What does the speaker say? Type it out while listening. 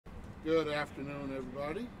Good afternoon,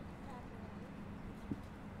 everybody.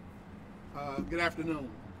 Good afternoon.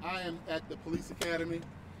 I am at the Police Academy.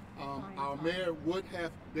 Our mayor would have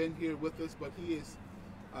been here with us, but he is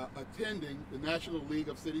attending the National League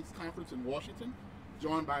of Cities Conference in Washington,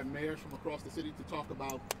 joined by mayors from across the city to talk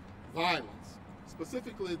about violence,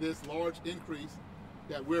 specifically this large increase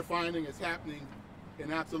that we're finding is happening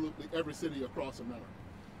in absolutely every city across America.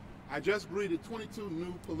 I just greeted 22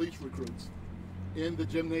 new police recruits in the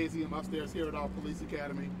gymnasium upstairs here at our Police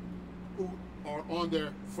Academy who are on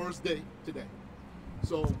their first day today.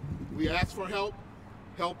 So we asked for help.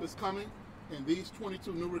 Help is coming, and these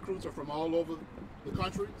 22 new recruits are from all over the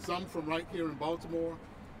country, some from right here in Baltimore,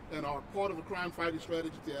 and are part of a crime fighting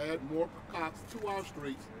strategy to add more cops to our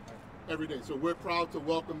streets every day. So we're proud to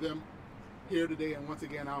welcome them here today, and once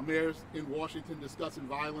again, our mayor's in Washington discussing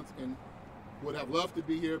violence and would have loved to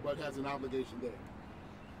be here but has an obligation there.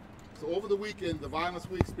 So over the weekend, the violence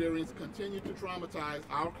we experienced continued to traumatize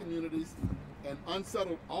our communities and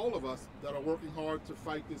unsettled all of us that are working hard to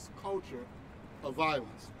fight this culture of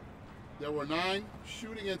violence. There were 9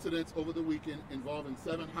 shooting incidents over the weekend involving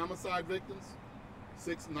 7 homicide victims,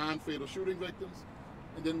 6 non-fatal shooting victims,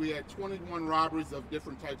 and then we had 21 robberies of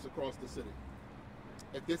different types across the city.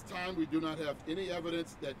 At this time, we do not have any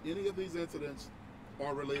evidence that any of these incidents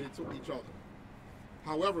are related to each other.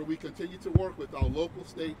 However, we continue to work with our local,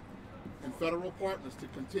 state, and federal partners to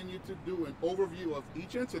continue to do an overview of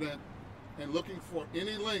each incident and looking for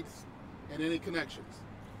any links and any connections.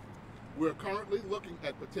 We're currently looking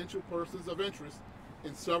at potential persons of interest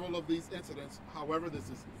in several of these incidents. However, this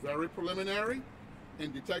is very preliminary,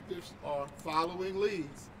 and detectives are following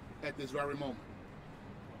leads at this very moment.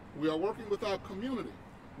 We are working with our community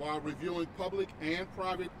while reviewing public and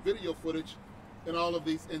private video footage in all of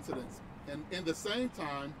these incidents. And in the same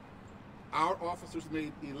time, our officers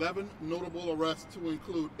made 11 notable arrests to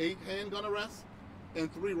include 8 handgun arrests and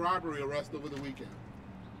 3 robbery arrests over the weekend.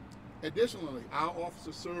 Additionally, our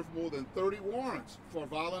officers served more than 30 warrants for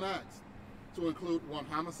violent acts, to include 1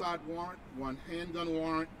 homicide warrant, 1 handgun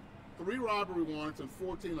warrant, 3 robbery warrants, and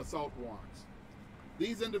 14 assault warrants.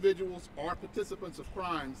 These individuals are participants of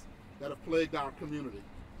crimes that have plagued our community,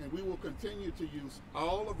 and we will continue to use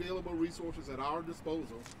all available resources at our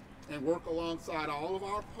disposal and work alongside all of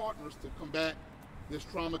our partners to combat this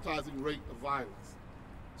traumatizing rate of violence.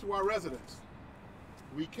 To our residents,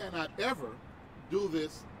 we cannot ever do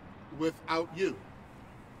this without you.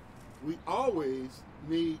 We always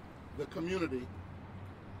need the community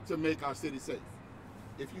to make our city safe.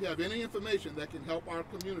 If you have any information that can help our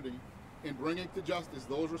community in bringing to justice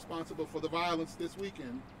those responsible for the violence this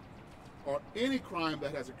weekend or any crime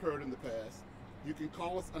that has occurred in the past, you can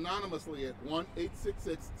call us anonymously at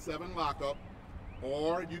 1-866-7-LOCK-UP,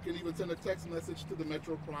 or you can even send a text message to the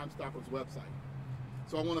Metro Crime Stoppers website.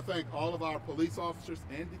 So I want to thank all of our police officers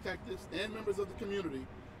and detectives and members of the community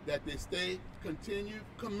that they continue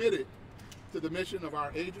committed to the mission of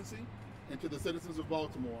our agency and to the citizens of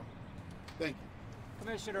Baltimore. Thank you.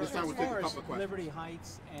 Commissioner, as far as Liberty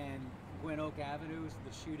Heights and Gwen Oak Avenues,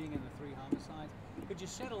 the shooting and the 3 homicides, could you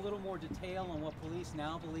shed a little more detail on what police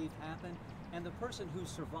now believe happened? And the person who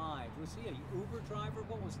survived, was he an Uber driver?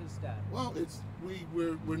 What was his status? Well,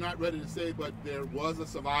 we're not ready to say, but there was a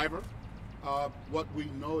survivor. What we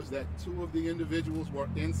know is that 2 of the individuals were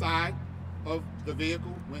inside of the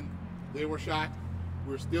vehicle when they were shot.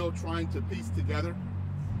 We're still trying to piece together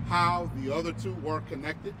how the other 2 were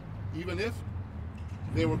connected, even if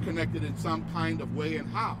they were connected in some kind of way and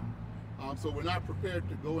how. So we're not prepared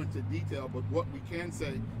to go into detail, but what we can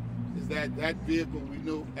say is that that vehicle, we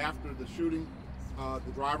knew after the shooting,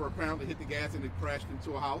 the driver apparently hit the gas and it crashed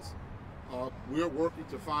into a house. We're working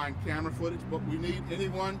to find camera footage, but we need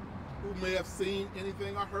anyone who may have seen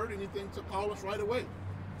anything or heard anything to call us right away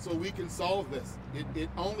so we can solve this. It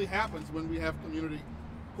only happens when we have community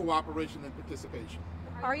cooperation and participation.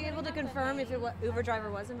 Are you able to confirm if the Uber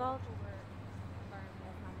driver was involved?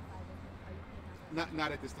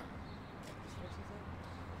 Not at this time.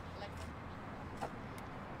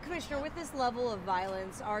 Commissioner, with this level of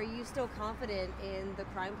violence, are you still confident in the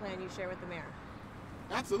crime plan you share with the mayor?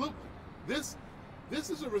 Absolutely. This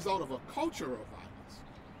is a result of a culture of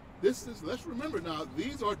violence. Let's remember now,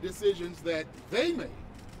 these are decisions that they made.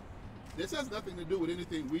 This has nothing to do with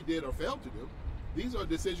anything we did or failed to do. These are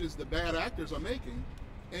decisions the bad actors are making,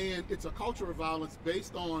 and it's a culture of violence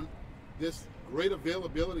based on this great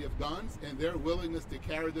availability of guns and their willingness to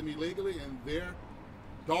carry them illegally and their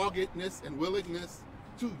doggedness and willingness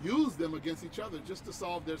to use them against each other just to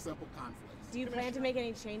solve their simple conflicts. Do you plan to make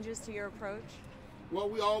any changes to your approach? Well,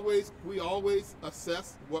 we always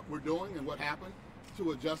assess what we're doing and what happened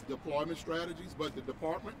to adjust deployment strategies, but the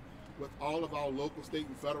department with all of our local, state,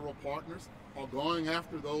 and federal partners, are going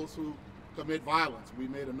after those who commit violence. We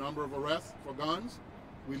made a number of arrests for guns.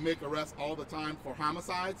 We make arrests all the time for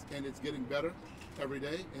homicides, and it's getting better every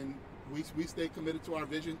day. And we stay committed to our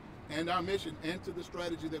vision and our mission and to the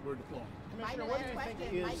strategy that we're deploying. Commissioner, what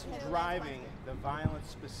do you think is driving the violence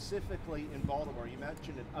specifically in Baltimore? You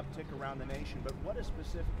mentioned an uptick around the nation, but what is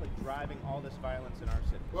specifically driving all this violence in our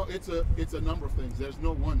city? Well, it's a number of things. There's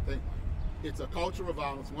no one thing. It's a culture of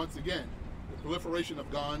violence. Once again, the proliferation of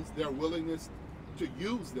guns, their willingness to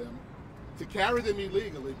use them, to carry them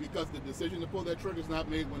illegally, because the decision to pull that trigger is not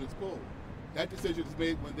made when it's pulled. That decision is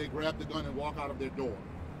made when they grab the gun and walk out of their door.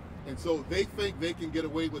 And so they think they can get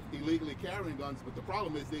away with illegally carrying guns, but the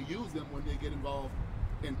problem is they use them when they get involved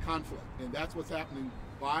in conflict. And that's what's happening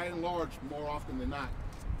by and large more often than not.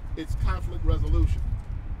 It's conflict resolution.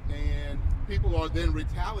 And people are then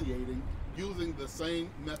retaliating using the same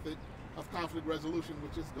method of conflict resolution,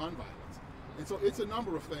 which is gun violence. And so it's a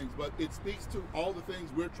number of things, but it speaks to all the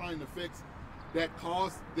things we're trying to fix that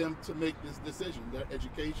caused them to make this decision: their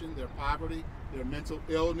education, their poverty, their mental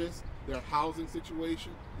illness, their housing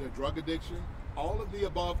situation, their drug addiction, all of the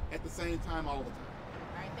above at the same time, all the time.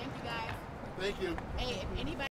 All right, thank you guys. Thank you. Hey, if anybody